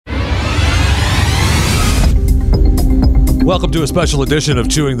Welcome to a special edition of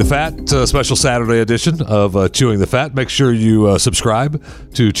Chewing the Fat, a special Saturday edition of Chewing the Fat. Make sure you subscribe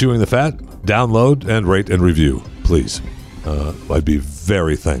to Chewing the Fat, download, and rate and review, please. I'd be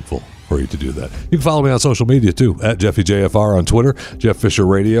very thankful for you to do that. You can follow me on social media, too, at JeffyJFR on Twitter, Jeff Fisher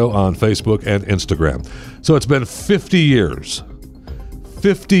Radio on Facebook and Instagram. So it's been 50 years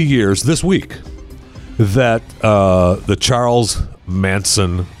this week that the Charles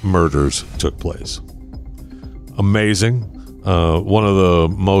Manson murders took place. Amazing. One of the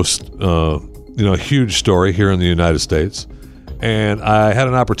most, huge story here in the United States. And I had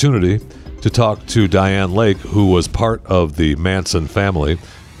an opportunity to talk to Diane Lake, who was part of the Manson family.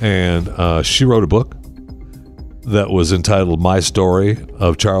 And she wrote a book that was entitled My Story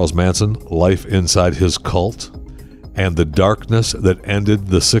of Charles Manson, Life Inside His Cult, and the Darkness That Ended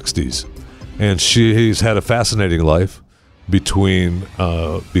the 60s. And she's had a fascinating life between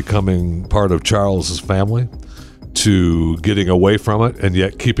becoming part of Charles's family to getting away from it and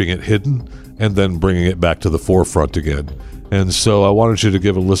yet keeping it hidden and then bringing it back to the forefront again. And so I wanted you to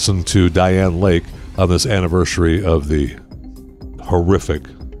give a listen to Diane Lake on this anniversary of the horrific,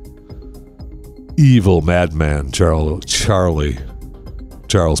 evil madman Charles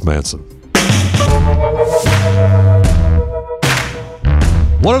Manson.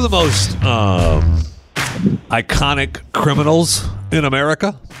 One of the most iconic criminals in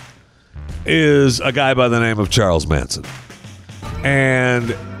America is a guy by the name of Charles Manson.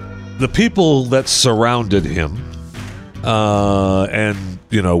 And the people that surrounded him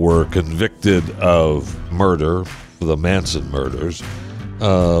were convicted of murder, for the Manson murders,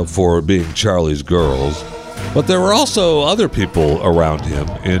 for being Charlie's girls. But there were also other people around him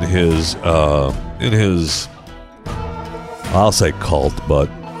in his I'll say cult, but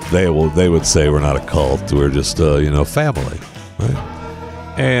they would say we're not a cult, we're just family, right?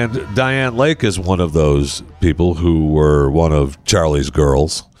 And Diane Lake is one of those people who were one of Charlie's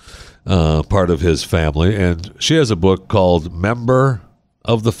girls, part of his family, and she has a book called Member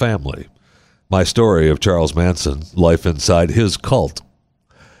of the Family, My Story of Charles Manson, Life Inside His Cult.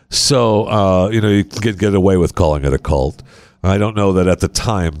 So, you can get away with calling it a cult. I don't know that at the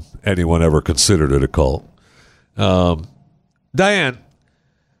time anyone ever considered it a cult. Diane,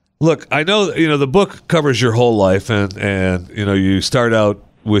 look, I know, the book covers your whole life, and you start out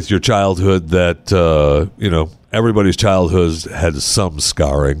with your childhood that, everybody's childhood had some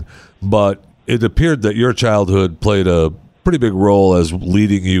scarring, but it appeared that your childhood played a pretty big role as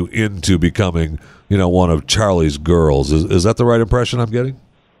leading you into becoming, one of Charlie's girls. Is that the right impression I'm getting?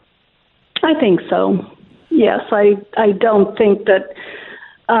 I think so. Yes, I don't think that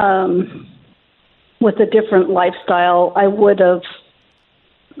with a different lifestyle, I would have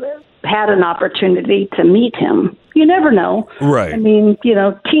had an opportunity to meet him. You never know. Right. I mean,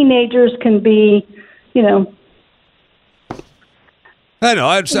 teenagers can be, I know.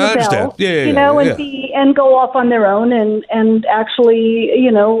 I understand. Yeah. And go off on their own and actually,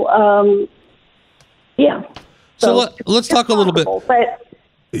 yeah. So let's talk a little bit. But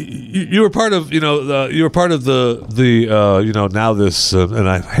you were part of, now this, and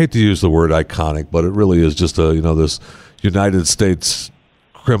I hate to use the word iconic, but it really is just this United States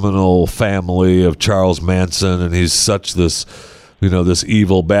criminal family of Charles Manson, and he's such this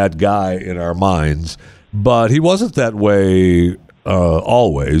evil bad guy in our minds, but he wasn't that way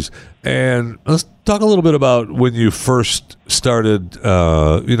always. And let's talk a little bit about when you first started,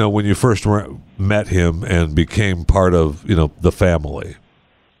 when you first met him and became part of, the family.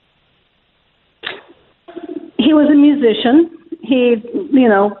 He was a musician. He,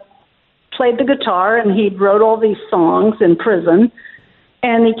 played the guitar, and he wrote all these songs in prison.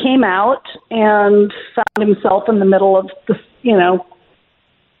 And he came out and found himself in the middle of the,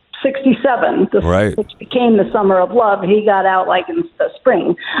 67, right, which became the Summer of Love. He got out like in the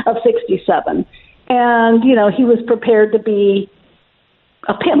spring of 67. And, he was prepared to be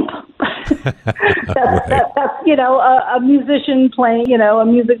a pimp. That's a musician playing, a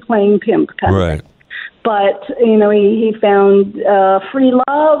music playing pimp kind of thing. But, he found free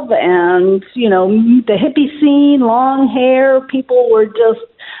love and, the hippie scene, long hair. People were just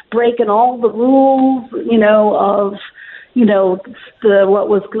breaking all the rules, of, what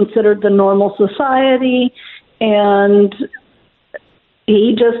was considered the normal society. And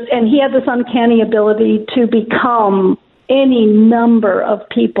he had this uncanny ability to become any number of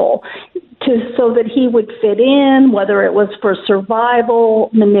people so that he would fit in, whether it was for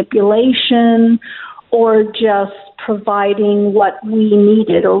survival, manipulation, or just providing what we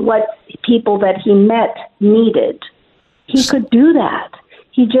needed or what people that he met needed. He could do that.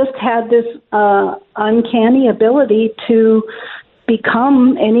 He just had this uncanny ability to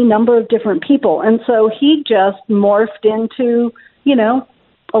become any number of different people. And so he just morphed into,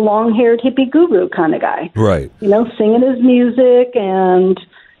 a long-haired hippie guru kind of guy. Right. Singing his music and,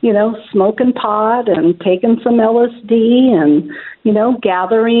 smoking pot and taking some LSD and,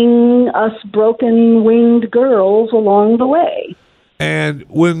 gathering us broken-winged girls along the way. And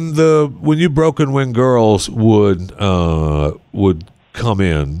when you broken-winged girls would come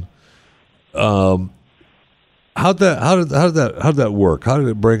in, how'd that work? How did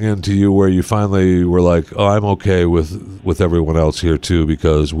it bring into you where you finally were like, oh, I'm okay with everyone else here too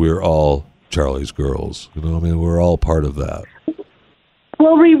because we're all Charlie's girls? We're all part of that.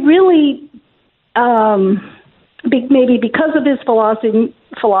 Well, we really, maybe because of his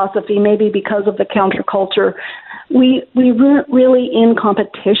philosophy, maybe because of the counterculture, we weren't really in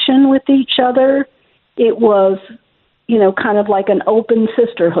competition with each other. It was, kind of like an open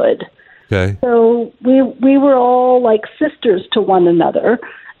sisterhood. Okay. So we were all like sisters to one another,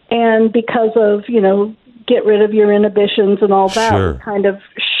 and because of get rid of your inhibitions and all that, Sure. we kind of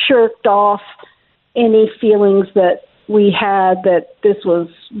shirked off any feelings that we had that this was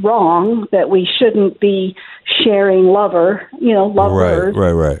wrong, that we shouldn't be sharing lovers.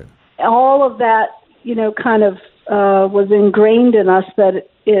 Right. All of that, kind of was ingrained in us that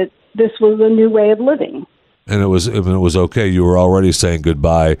this was a new way of living. And it was okay. You were already saying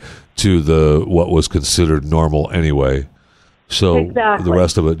goodbye to what was considered normal anyway. So exactly. The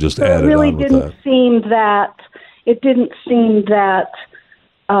rest of it just so added it really on with didn't that. didn't seem that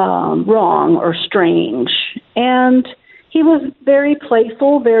wrong or strange. And he was very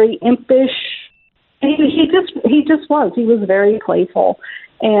playful, very impish. He just was. He was very playful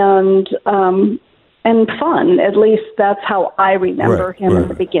and fun. At least that's how I remember him in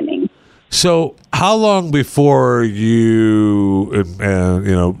the beginning. So, how long before you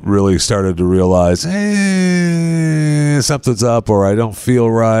really started to realize, hey, something's up, or I don't feel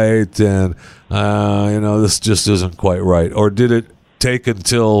right, and this just isn't quite right? Or did it take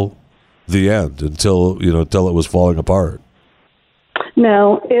until the end, until it was falling apart?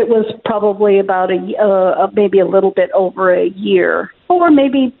 No, it was probably about maybe a little bit over a year, or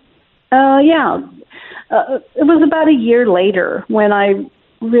maybe, it was about a year later when I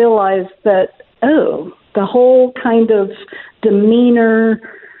realized that, the whole kind of demeanor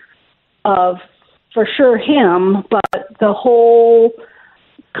of, for sure, him, but the whole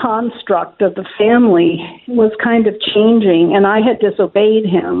construct of the family was kind of changing, and I had disobeyed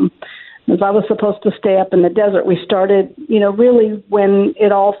him. As I was supposed to stay up in the desert, we started, really when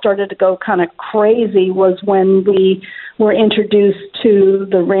it all started to go kind of crazy was when we were introduced to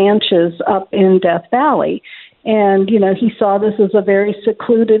the ranches up in Death Valley. And, he saw this as a very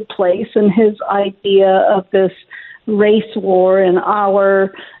secluded place, and his idea of this race war and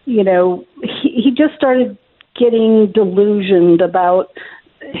he just started getting delusioned about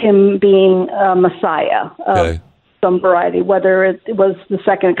him being a Messiah of some variety, whether it was the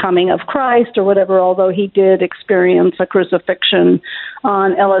second coming of Christ or whatever, although he did experience a crucifixion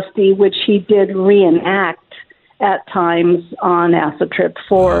on LSD, which he did reenact at times on acid trip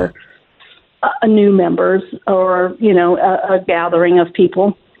for new members or, a gathering of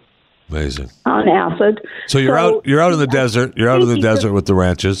people. Amazing. On acid. So you're out in the desert. You're out in the desert with the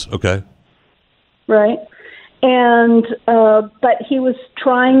ranches. Okay. Right. And, but he was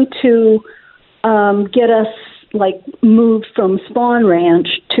trying to get us moved from Spawn Ranch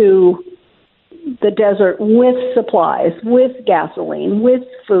to the desert with supplies, with gasoline, with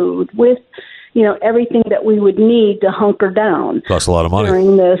food, with, everything that we would need to hunker down. Costs a lot of money.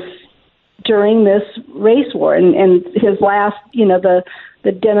 During this race war. And his last, the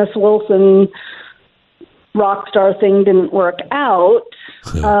Dennis Wilson rock star thing didn't work out.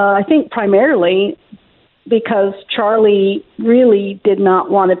 I think primarily because Charlie really did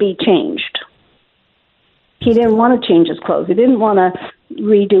not want to be changed. He didn't want to change his clothes. He didn't want to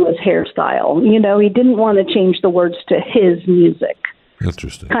redo his hairstyle. He didn't want to change the words to his music.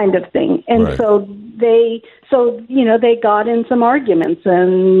 Interesting. Kind of thing. And right. so they got in some arguments,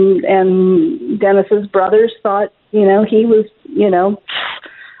 and Dennis's brothers thought, he was,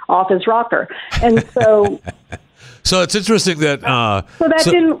 off his rocker. And so so it's interesting that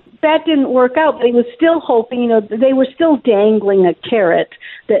that didn't work out, but he was still hoping, they were still dangling a carrot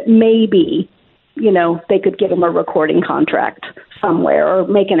that maybe, they could give him a recording contract somewhere or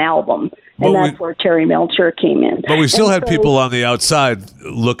make an album. And that's where Terry Melcher came in. But we still had people on the outside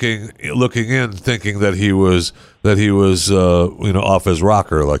looking in, thinking that he was off his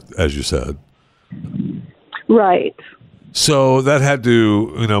rocker, like as you said. Right. So that had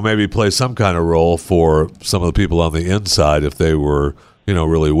to maybe play some kind of role for some of the people on the inside if they were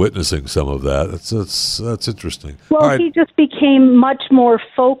really witnessing some of that. That's interesting. Well, All right. he just became much more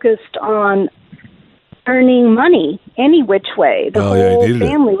focused on earning money any which way. The whole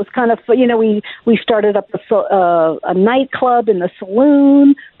family was kind of, we started up a nightclub in the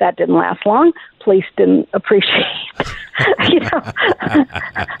saloon. That didn't last long. Police didn't appreciate,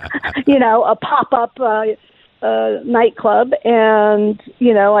 a pop-up nightclub. And,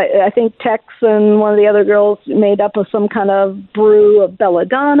 I think Tex and one of the other girls made up of some kind of brew of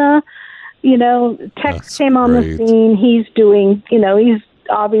belladonna. Tex came on the scene. He's doing, he's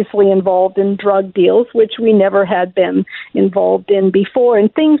obviously involved in drug deals, which we never had been involved in before.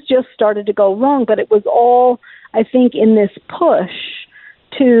 And things just started to go wrong. But it was all, I think, in this push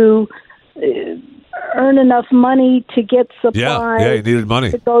to earn enough money to get supplies. Yeah, he needed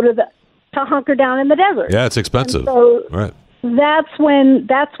money to go to hunker down in the desert. Yeah, it's expensive. And so right. That's when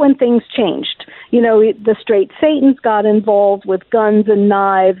things changed. The Straight Satans got involved with guns and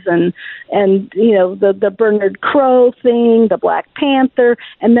knives and the Bernard Crow thing, the Black Panther,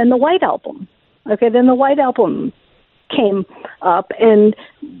 and then the White Album. Okay, then the White Album came up, and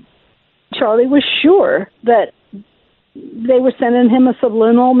Charlie was sure that they were sending him a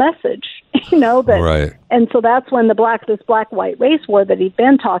subliminal message, that, right. And so that's when this black-white race war that he'd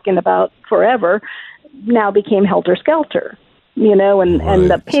been talking about forever now became Helter Skelter, and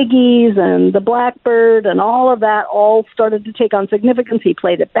the Piggies and the Blackbird and all of that all started to take on significance. He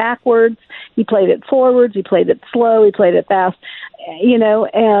played it backwards, he played it forwards, he played it slow, he played it fast,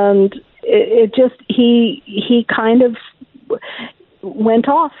 and it just, he kind of went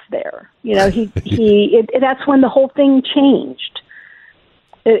off there. That's when the whole thing changed.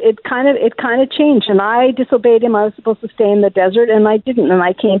 It kind of changed, and I disobeyed him. I was supposed to stay in the desert, and I didn't, and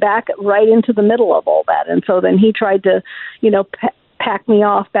I came back right into the middle of all that. And so then he tried to, pack me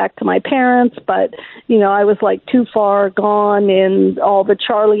off back to my parents, but I was like too far gone in all the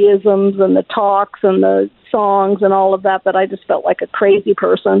Charlie-isms and the talks and the songs and all of that I just felt like a crazy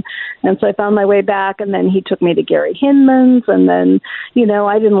person. And so I found my way back, and then he took me to Gary Hinman's, and then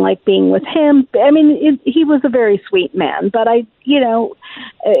I didn't like being with him. I mean, he was a very sweet man, but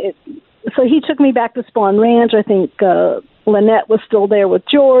so he took me back to Spawn Ranch. I think Lynette was still there with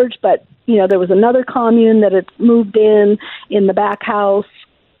George, but there was another commune that had moved in the back house,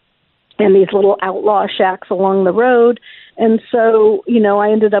 and these little outlaw shacks along the road. And so, I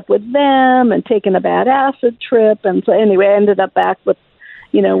ended up with them and taking a bad acid trip. And so anyway, I ended up back with,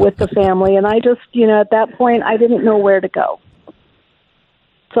 with the family. And I just, at that point, I didn't know where to go.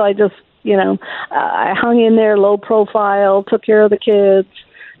 So I just, I hung in there, low profile, took care of the kids,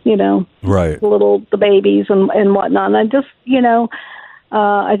 right. the babies and whatnot. And I just,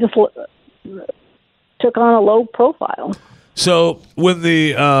 I just took on a low profile. So when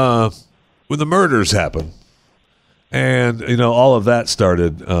the murders happened, and all of that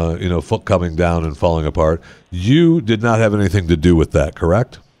started, coming down and falling apart, you did not have anything to do with that,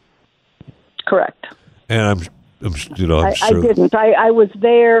 correct? Correct. And I'm sure I didn't. I was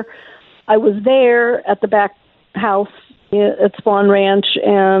there. I was there at the back house at Spawn Ranch,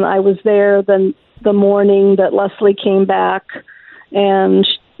 and I was there the morning that Leslie came back, and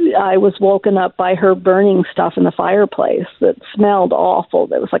I was woken up by her burning stuff in the fireplace that smelled awful.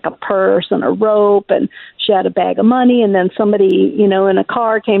 There was like a purse and a rope, and she had a bag of money, and then somebody, in a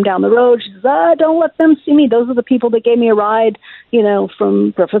car came down the road. She says, don't let them see me. Those are the people that gave me a ride,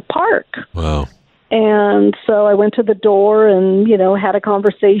 from Griffith Park. Wow. And so I went to the door and, had a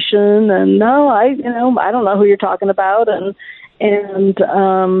conversation, and no, I don't know who you're talking about. And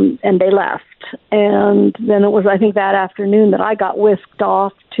they left. And then it was, I think, that afternoon that I got whisked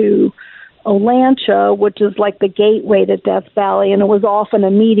off to Olancha, which is like the gateway to Death Valley, and it was often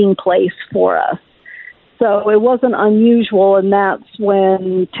a meeting place for us. So it wasn't unusual, and that's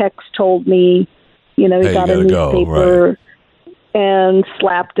when Tex told me, he got a newspaper and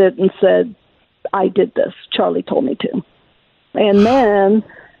slapped it and said, I did this. Charlie told me to. And then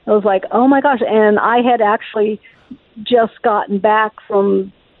I was like, oh my gosh. And I had actually just gotten back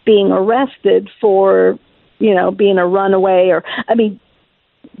from being arrested for, being a runaway or,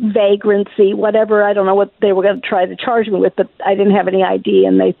 vagrancy, whatever. I don't know what they were going to try to charge me with, but I didn't have any ID,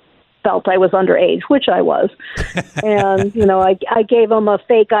 and they felt I was underage, which I was. And, I gave them a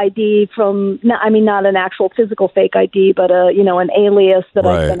fake ID from, not an actual physical fake ID, but an alias that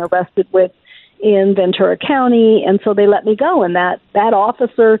I'd been arrested with in Ventura County. And so they let me go. And that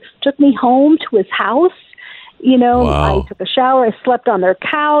officer took me home to his house. Wow. I took a shower. I slept on their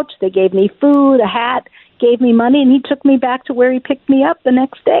couch. They gave me food, a hat, gave me money, and he took me back to where he picked me up the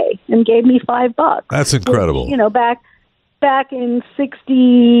next day and gave me $5. That's incredible. Which, back in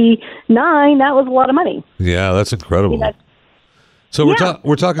 '69, that was a lot of money. Yeah, that's incredible. So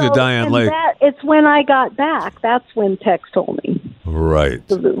we're talking to Diane Lake. It's when I got back. That's when Tex told me. Right.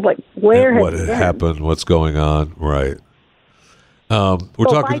 Like, where what had happened? What's going on? Right. We're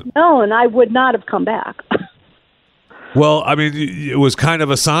talking. If I'd known, I would not have come back. Well, I mean, it was kind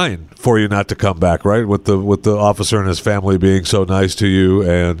of a sign for you not to come back, right? With the officer and his family being so nice to you,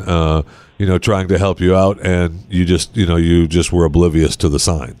 and trying to help you out, and you just were oblivious to the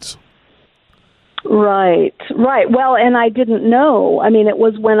signs. Right. Well, and I didn't know. I mean, it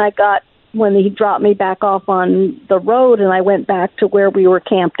was when he dropped me back off on the road, and I went back to where we were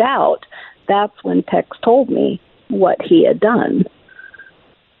camped out. That's when Tex told me what he had done.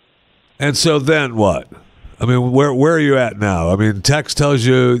 And so then what? I mean, where are you at now? I mean, Tex tells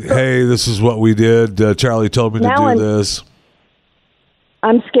you, hey, this is what we did. Charlie told me to do this.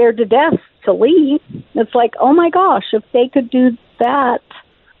 I'm scared to death to leave. It's like, oh, my gosh, if they could do that,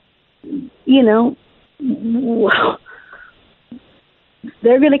 they're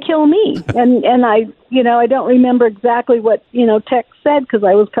going to kill me. And I don't remember exactly what, Tex said, because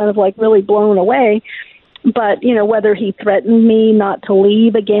I was kind of like really blown away. But, whether he threatened me not to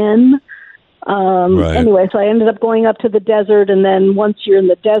leave again. Right. Anyway, so I ended up going up to the desert, and then once you're in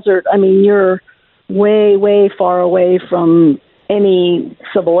the desert, I mean, you're way, way far away from any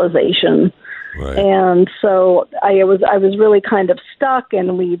civilization. Right. And so I was really kind of stuck,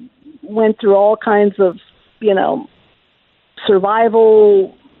 and we went through all kinds of,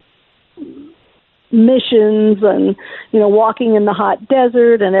 survival missions, and, walking in the hot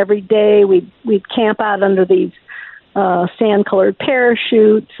desert, and every day we'd camp out under these sand-colored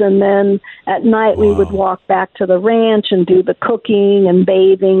parachutes, and then at night we would walk back to the ranch and do the cooking and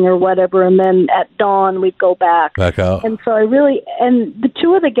bathing or whatever, and then at dawn we'd go back out. And so and the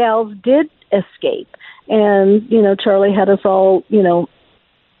two of the gals did escape, and Charlie had us all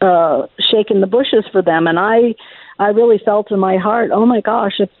shaking the bushes for them, and I really felt in my heart, oh my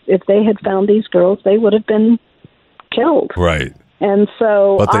gosh, if they had found these girls, they would have been killed. Right. And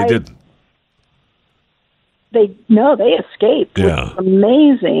so but they didn't. They escaped. Yeah. It was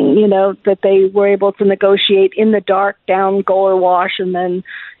amazing, that they were able to negotiate in the dark down Guller Wash, and then,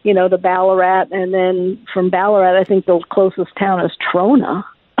 the Ballarat, and then from Ballarat, I think the closest town is Trona.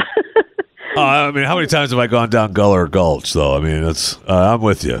 I mean, how many times have I gone down Guller Gulch, though? I mean, it's I'm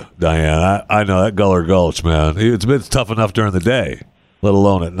with you, Diane. I know that Guller Gulch, man. It's tough enough during the day, let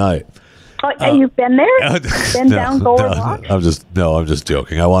alone at night. You've been there? Been down Guller Wash? I'm just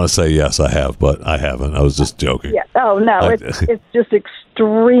joking. I want to say yes, I have, but I haven't. I was just joking. Yeah. Oh no, it's just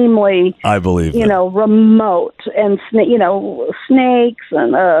extremely. I believe remote, and snakes,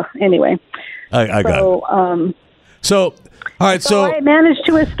 and anyway. I got it. So. All right, so I managed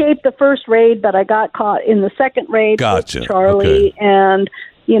to escape the first raid, but I got caught in the second raid with Charlie, and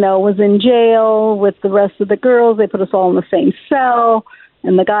was in jail with the rest of the girls. They put us all in the same cell,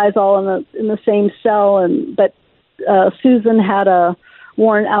 and the guys all in the same cell. But Susan had a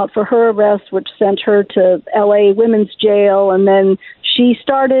warrant out for her arrest, which sent her to L.A. Women's Jail, and then she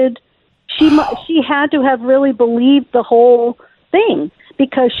started. She had to have really believed the whole thing,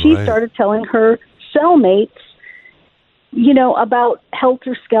 because she started telling her cellmates, about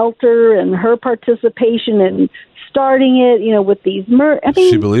Helter Skelter and her participation in starting it, with these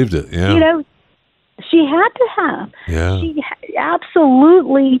she believed it, yeah. She had to have. Yeah. She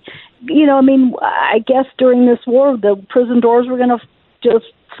absolutely, I guess during this war, the prison doors were going to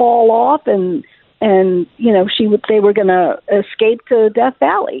just fall off, and they were going to escape to Death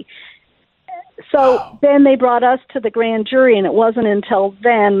Valley. So then they brought us to the grand jury, and it wasn't until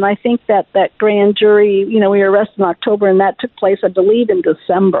then, I think that grand jury, we were arrested in October, and that took place, I believe, in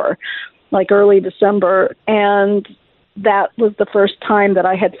December, like early December. And that was the first time that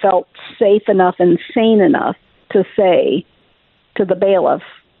I had felt safe enough and sane enough to say to the bailiff,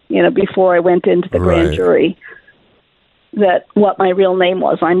 before I went into the grand jury, that what my real name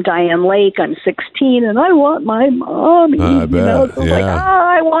was. I'm Diane Lake. I'm 16, and I want my mommy. I bet. So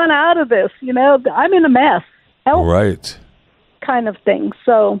I want out of this. I'm in a mess. Help. Right. Kind of thing.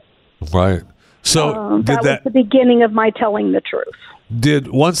 So. Right. So that was the beginning of my telling the truth.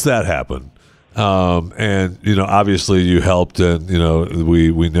 Once that happened, and obviously you helped, and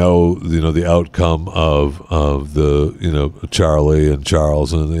we know the outcome of the Charlie and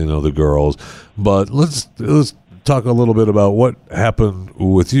Charles and the girls, but let's talk a little bit about what happened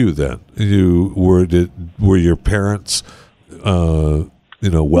with you then. Were your parents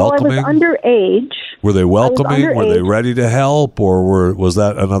welcoming? Well, I was underage. Were they welcoming? Were they ready to help, or was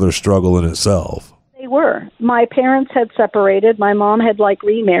that another struggle in itself? They were. My parents had separated. My mom had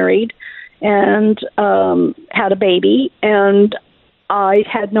remarried and had a baby, and I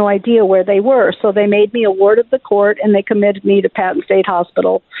had no idea where they were. So they made me a ward of the court, and they committed me to Patton State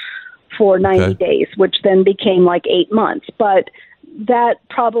Hospital for 90 days, which then became like 8 months. But that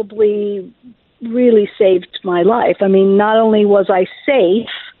probably really saved my life. I mean, not only was I safe,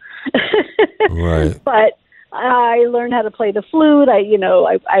 right, but I learned how to play the flute. I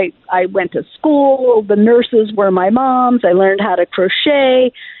went to school. The nurses were my moms. I learned how to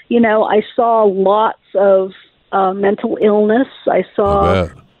crochet. I saw lots of mental illness. I saw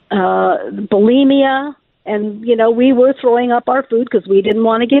bulimia, and we were throwing up our food because we didn't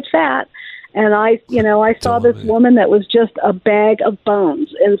want to get fat. And I saw this woman that was just a bag of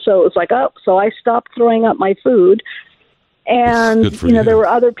bones, and so it was like, so I stopped throwing up my food. And there were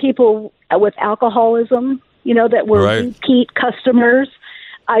other people with alcoholism, that were repeat customers.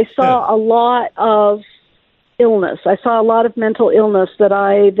 I saw a lot of illness. I saw a lot of mental illness that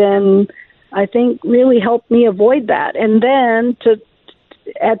I think really helped me avoid that. And then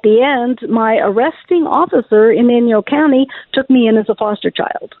at the end, my arresting officer in Inyo County took me in as a foster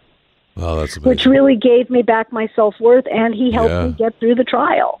child. Oh, that's amazing. Which really gave me back my self-worth, and he helped me get through the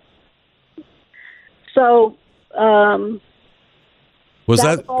trial. So, was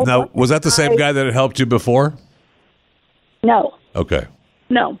that the same guy that had helped you before? No. Okay.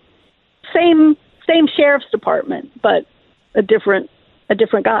 No. Same sheriff's department, but a different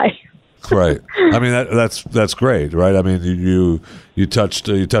guy. Right. I mean, that's great, right? I mean, you touched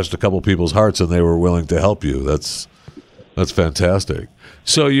a couple people's hearts, and they were willing to help you. That's fantastic.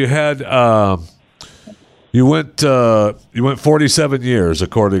 So you had you went 47 years,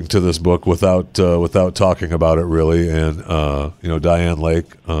 according to this book, without talking about it really. And Diane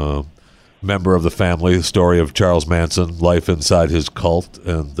Lake, member of the family, the story of Charles Manson, life inside his cult,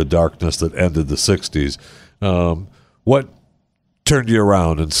 and the darkness that ended the '60s. What turned you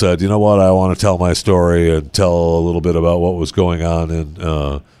around and said, you know what, I want to tell my story and tell a little bit about what was going on in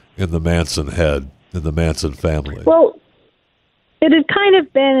the Manson head, in the Manson family? Well, it had kind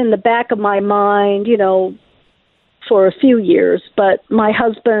of been in the back of my mind, for a few years, but my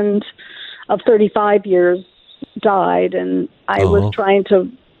husband of 35 years died, and I was trying to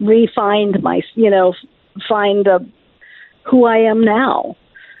find who I am now.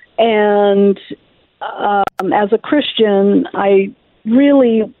 And as a Christian, I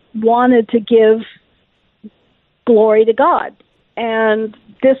really wanted to give glory to God. And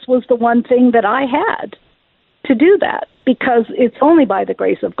this was the one thing that I had to do that, because it's only by the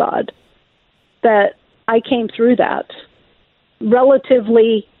grace of God that I came through that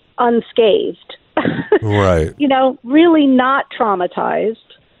relatively unscathed. Right. Really not traumatized.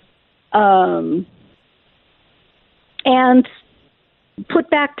 And put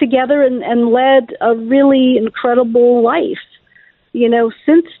back together and led a really incredible life,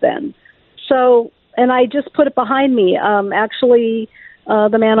 since then. So, and I just put it behind me. Actually,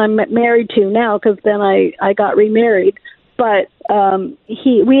 the man I'm married to now, because then I got remarried, but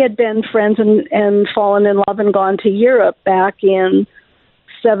we had been friends and fallen in love and gone to Europe back in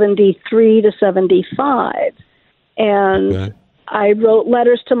 73 to 75. And I wrote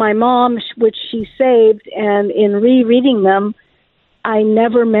letters to my mom, which she saved, and in rereading them, I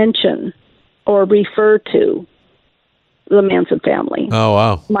never mention or refer to the Manson family. Oh,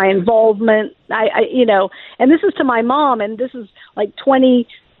 wow. My involvement, and this is to my mom, and this is like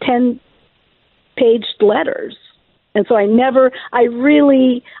 10-page letters. And so I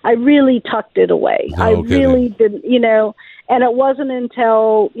really tucked it away. Really didn't, and it wasn't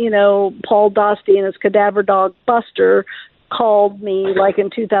until, Paul Dostie and his cadaver dog Buster called me like in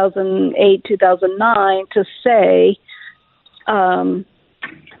 2008, 2009 to say,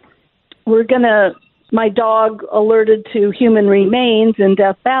 my dog alerted to human remains in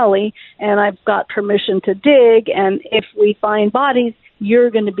Death Valley, and I've got permission to dig, and if we find bodies, you're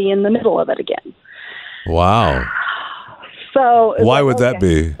going to be in the middle of it again. Wow. So why would that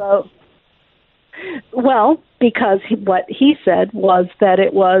be? So, well, because what he said was that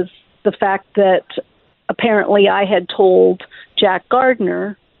it was the fact that apparently I had told Jack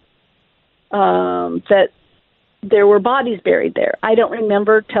Gardner that there were bodies buried there. I don't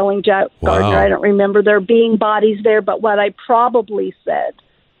remember telling Jack Gardner. I don't remember there being bodies there, but what I probably said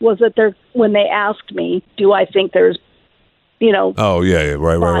was that when they asked me, do I think there's, oh yeah,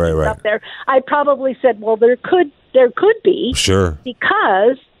 right. Up there, I probably said, well, there could be. Sure.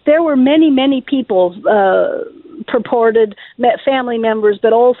 Because there were many people, purported family members,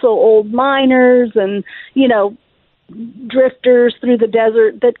 but also old miners and, drifters through the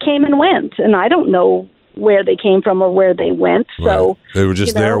desert that came and went. And I don't know where they came from or where they went. So they were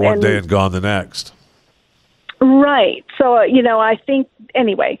just there one day and gone the next. Right. So, I think,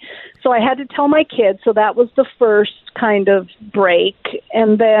 anyway, so I had to tell my kids. So that was the first kind of break.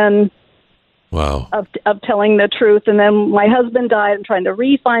 And then wow, of telling the truth. And then my husband died. I'm trying to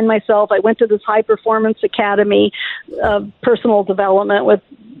re-find myself. I went to this high performance academy of personal development with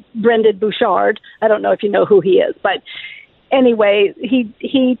Brendan Bouchard. I don't know if you know who he is, but anyway,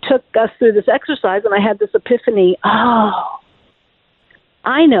 he took us through this exercise, and I had this epiphany. Oh,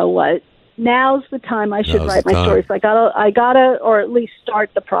 I know what. Now's the time I should write my story. So I gotta, or at least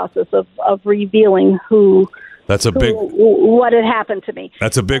start the process of revealing what had happened to me.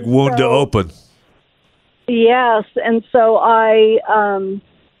 That's a big wound to open. Yes, and so I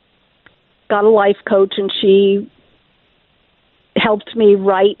got a life coach, and she helped me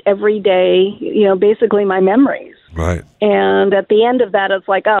write every day. Basically my memories. Right. And at the end of that, it's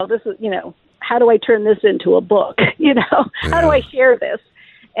like, oh, this is, how do I turn this into a book? How do I share this?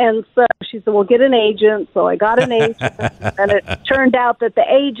 And so she said, well, get an agent. So I got an agent, and it turned out that the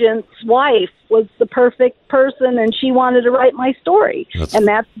agent's wife was the perfect person, and she wanted to write my story. And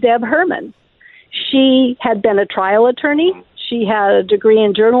that's Deb Herman. She had been a trial attorney. She had a degree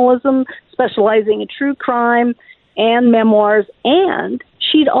in journalism, specializing in true crime and memoirs, and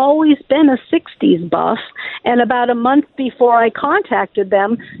she'd always been a 60s buff. And about a month before I contacted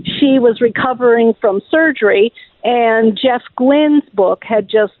them, she was recovering from surgery, and Jeff Glynn's book had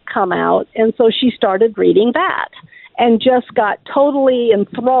just come out, and so she started reading that and just got totally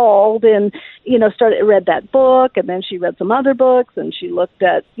enthralled and, read that book, and then she read some other books, and she looked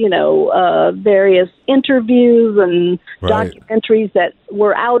at, various interviews and documentaries that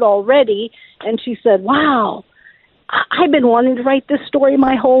were out already, and she said, wow, I've been wanting to write this story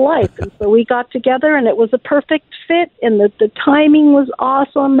my whole life. And so we got together, and it was a perfect fit, and the timing was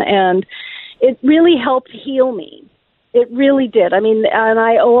awesome, and it really helped heal me. It really did. I mean, and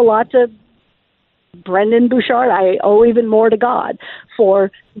I owe a lot to Brendan Bouchard. I owe even more to God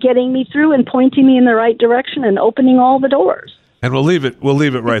for getting me through and pointing me in the right direction and opening all the doors. And we'll leave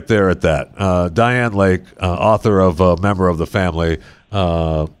it right there at that. Diane Lake, author of Member of the Family,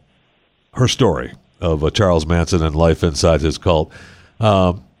 her story of Charles Manson and life inside his cult.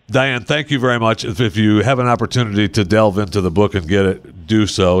 Diane, thank you very much. If you have an opportunity to delve into the book and get it, do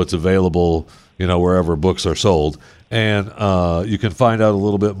so. It's available, wherever books are sold. And you can find out a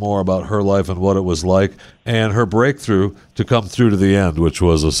little bit more about her life and what it was like, and her breakthrough to come through to the end, which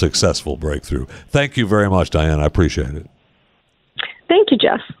was a successful breakthrough. Thank you very much, Diane. I appreciate it. Thank you,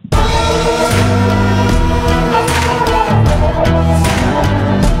 Jeff.